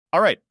All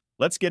right,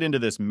 let's get into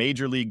this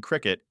Major League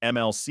Cricket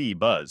MLC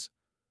buzz.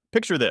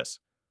 Picture this,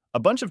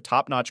 a bunch of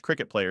top-notch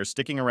cricket players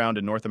sticking around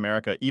in North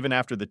America even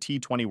after the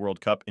T20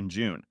 World Cup in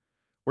June.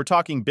 We're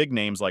talking big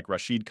names like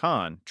Rashid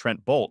Khan,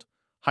 Trent Boult,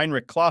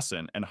 Heinrich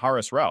Klaasen, and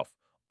Haris Rauf,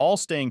 all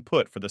staying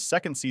put for the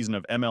second season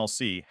of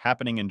MLC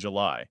happening in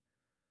July.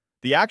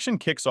 The action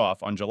kicks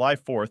off on July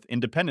 4th,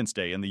 Independence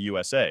Day in the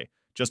USA,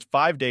 just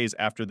 5 days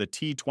after the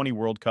T20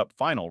 World Cup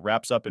final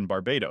wraps up in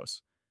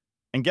Barbados.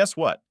 And guess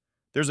what?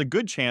 There's a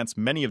good chance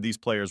many of these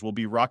players will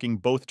be rocking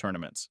both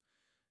tournaments.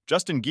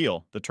 Justin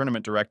Gill, the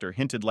tournament director,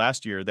 hinted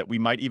last year that we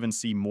might even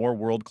see more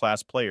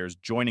world-class players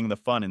joining the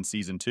fun in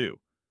Season 2.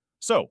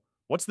 So,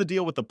 what's the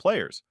deal with the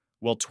players?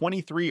 Well,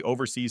 23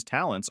 overseas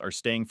talents are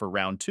staying for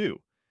Round 2.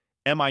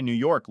 MI New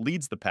York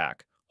leads the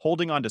pack,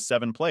 holding on to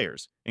 7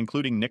 players,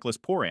 including Nicholas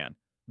Pooran,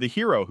 the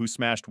hero who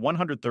smashed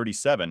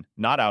 137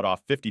 not out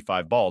off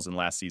 55 balls in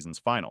last season's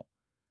final.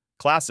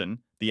 Klaasen,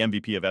 the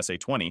MVP of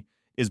SA20,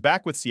 is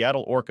back with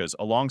Seattle Orcas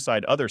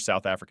alongside other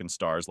South African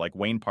stars like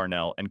Wayne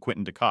Parnell and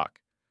Quinton de Kock.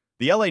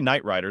 The LA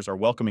Knight Riders are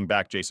welcoming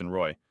back Jason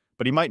Roy,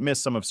 but he might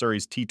miss some of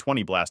Surrey's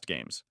T20 Blast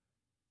games.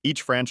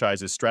 Each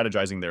franchise is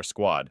strategizing their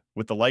squad,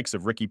 with the likes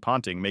of Ricky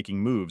Ponting making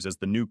moves as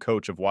the new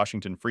coach of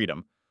Washington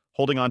Freedom,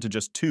 holding on to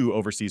just 2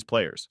 overseas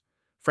players.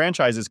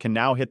 Franchises can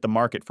now hit the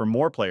market for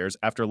more players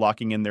after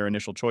locking in their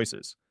initial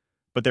choices.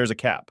 But there's a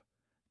cap.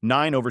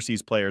 9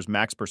 overseas players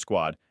max per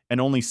squad, and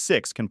only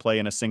 6 can play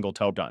in a single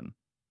run.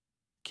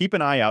 Keep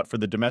an eye out for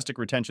the domestic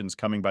retentions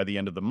coming by the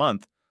end of the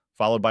month,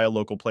 followed by a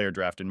local player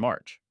draft in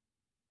March.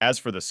 As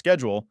for the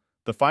schedule,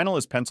 the final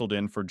is penciled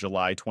in for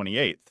July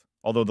 28th,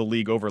 although the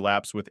league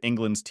overlaps with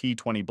England's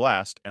T20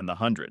 Blast and the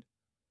 100.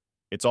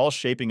 It's all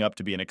shaping up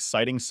to be an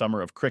exciting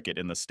summer of cricket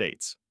in the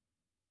States.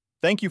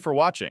 Thank you for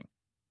watching.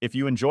 If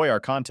you enjoy our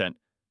content,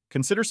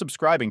 consider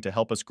subscribing to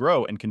help us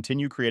grow and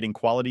continue creating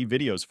quality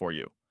videos for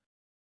you.